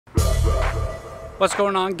What's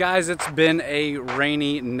going on, guys? It's been a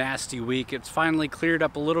rainy, nasty week. It's finally cleared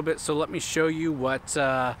up a little bit, so let me show you what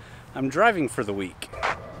I'm driving for the week.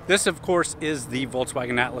 This, of course, is the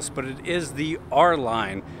Volkswagen Atlas, but it is the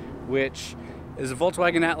R-Line, which is a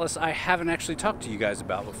Volkswagen Atlas I haven't actually talked to you guys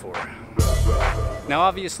about before. Now,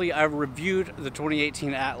 obviously, I reviewed the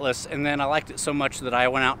 2018 Atlas, and then I liked it so much that I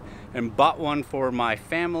went out and bought one for my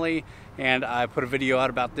family, and I put a video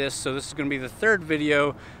out about this. So this is going to be the third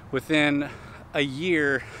video within a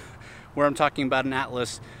year where I'm talking about an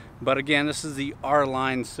Atlas. But again, this is the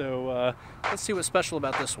R-Line, so let's see what's special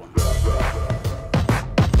about this one.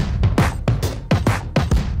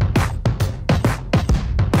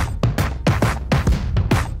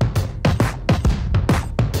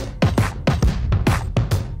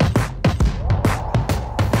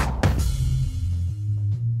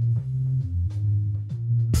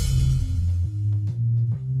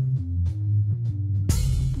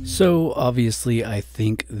 So obviously I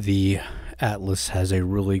think the Atlas has a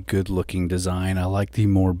really good looking design. I like the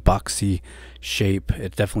more boxy shape.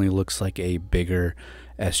 It definitely looks like a bigger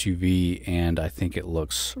SUV, and I think it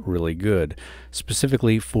looks really good.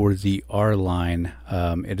 Specifically for the R-Line,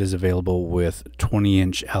 it is available with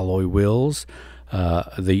 20-inch alloy wheels,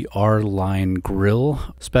 the R-Line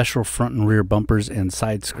grille, special front and rear bumpers, and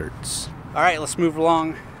side skirts. All right, let's move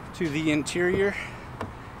along to the interior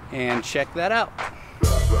and check that out.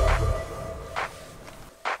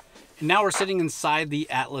 And now we're sitting inside the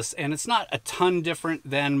Atlas, and it's not a ton different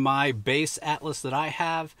than my base Atlas that I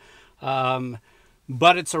have,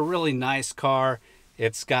 but it's a really nice car.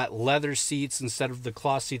 It's got leather seats instead of the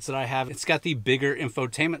cloth seats that I have. It's got the bigger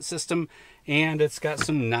infotainment system, and it's got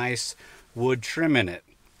some nice wood trim in it.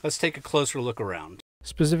 Let's take a closer look around.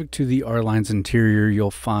 Specific to the R-Line's interior, you'll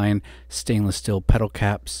find stainless steel pedal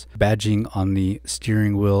caps, badging on the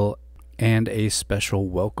steering wheel, and a special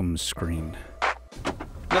welcome screen.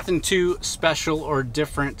 Nothing too special or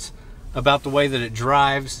different about the way that it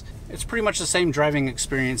drives. It's pretty much the same driving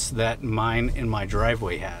experience that mine in my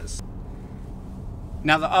driveway has.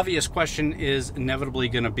 Now, the obvious question is inevitably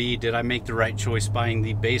going to be, did I make the right choice buying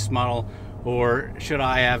the base model, or should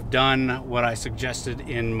I have done what I suggested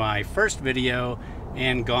in my first video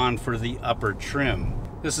and gone for the upper trim?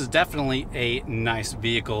 This is definitely a nice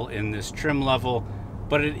vehicle in this trim level,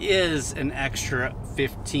 but it is an extra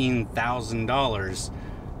 $15,000.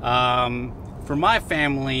 For my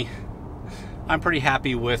family, I'm pretty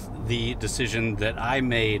happy with the decision that I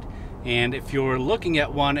made. And if you're looking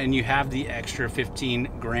at one and you have the extra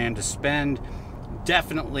 15 grand to spend,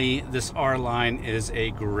 definitely this R-Line is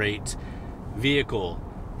a great vehicle.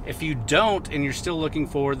 If you don't, and you're still looking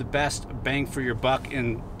for the best bang for your buck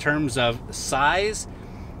in terms of size,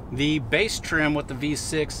 the base trim with the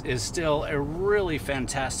V6 is still a really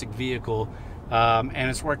fantastic vehicle, and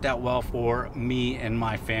it's worked out well for me and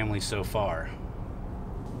my family so far.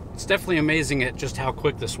 It's definitely amazing at just how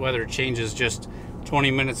quick this weather changes. Just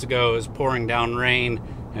 20 minutes ago it was pouring down rain,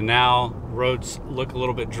 and now roads look a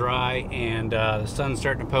little bit dry, and the sun's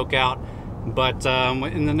starting to poke out. But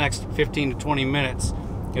in the next 15 to 20 minutes,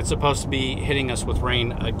 it's supposed to be hitting us with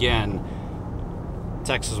rain again.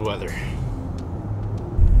 Texas weather.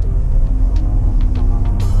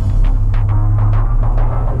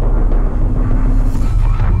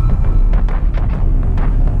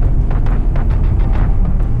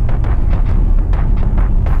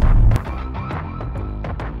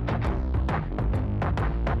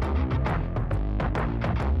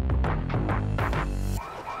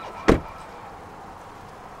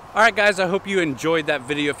 Alright guys, I hope you enjoyed that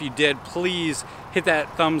video. If you did, please hit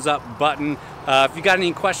that thumbs up button. If you got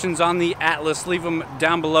any questions on the Atlas, leave them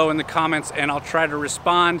down below in the comments and I'll try to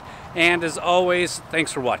respond. And as always,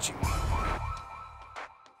 thanks for watching.